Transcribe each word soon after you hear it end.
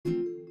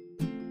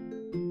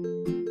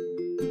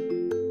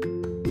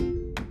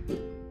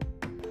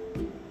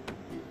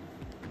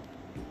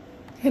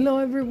Hello,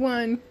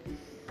 everyone.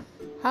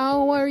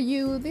 How are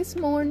you this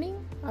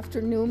morning,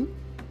 afternoon,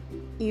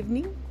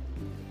 evening?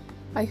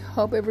 I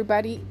hope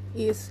everybody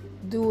is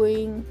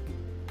doing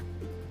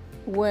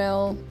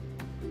well.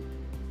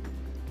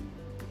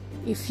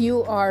 If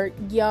you are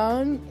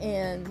young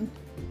and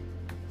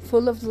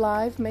full of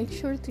life, make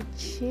sure to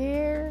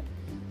share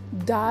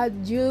that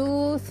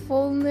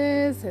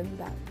youthfulness and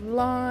that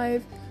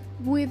life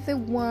with the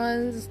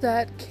ones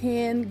that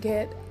can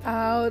get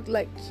out,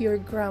 like your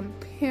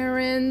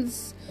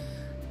grandparents.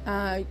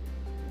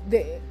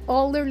 The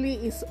elderly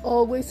is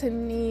always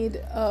in need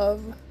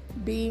of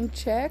being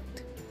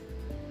checked,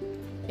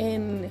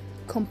 and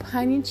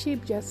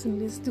companionship just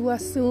needs to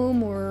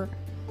assume, or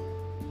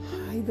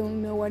I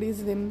don't know what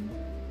is the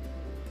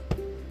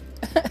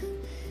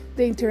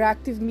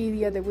interactive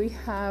media that we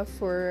have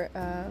for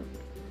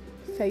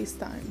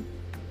FaceTime.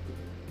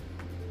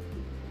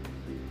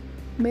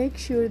 Make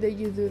sure that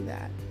you do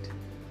that.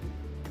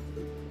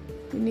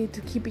 We need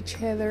to keep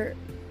each other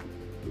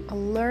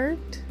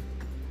alert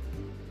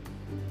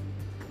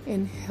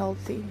and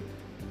healthy.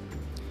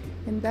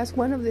 And that's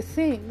one of the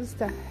things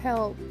that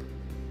help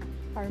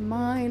our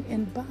mind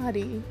and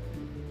body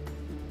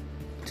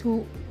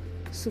to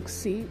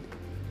succeed.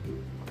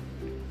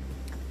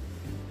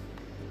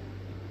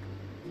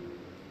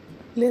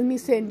 Let me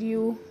send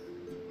you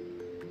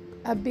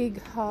a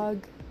big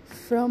hug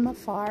from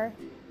afar.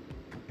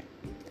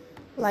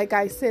 Like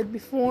I said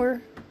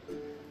before,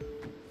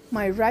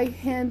 my right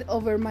hand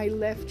over my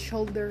left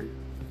shoulder,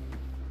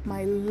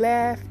 my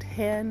left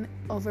hand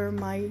over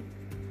my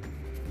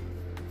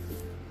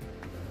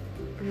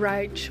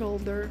right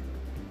shoulder.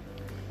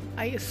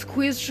 I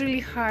squeeze really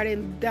hard,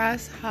 and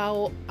that's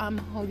how I'm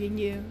hugging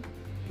you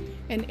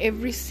and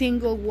every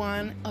single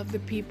one of the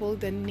people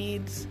that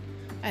needs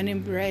an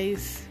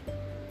embrace.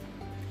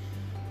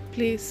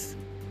 Please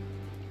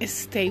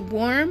stay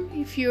warm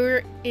if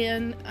you're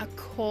in a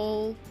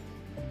cold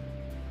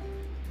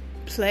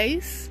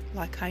place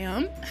like I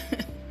am.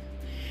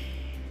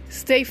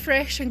 Stay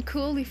fresh and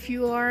cool if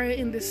you are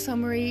in the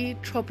summery,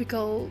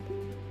 tropical,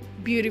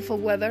 beautiful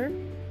weather.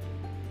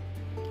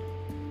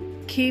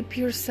 Keep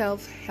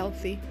yourself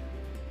healthy,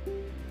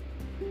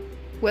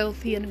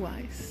 wealthy, and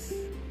wise.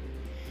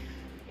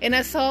 And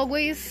as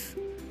always,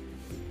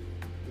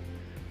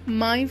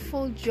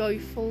 mindful,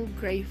 joyful,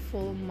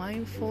 grateful,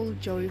 mindful,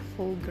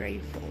 joyful,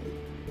 grateful.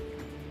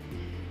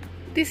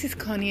 This is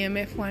Connie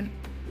MF1.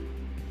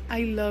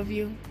 I love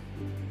you.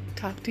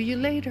 Talk to you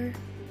later.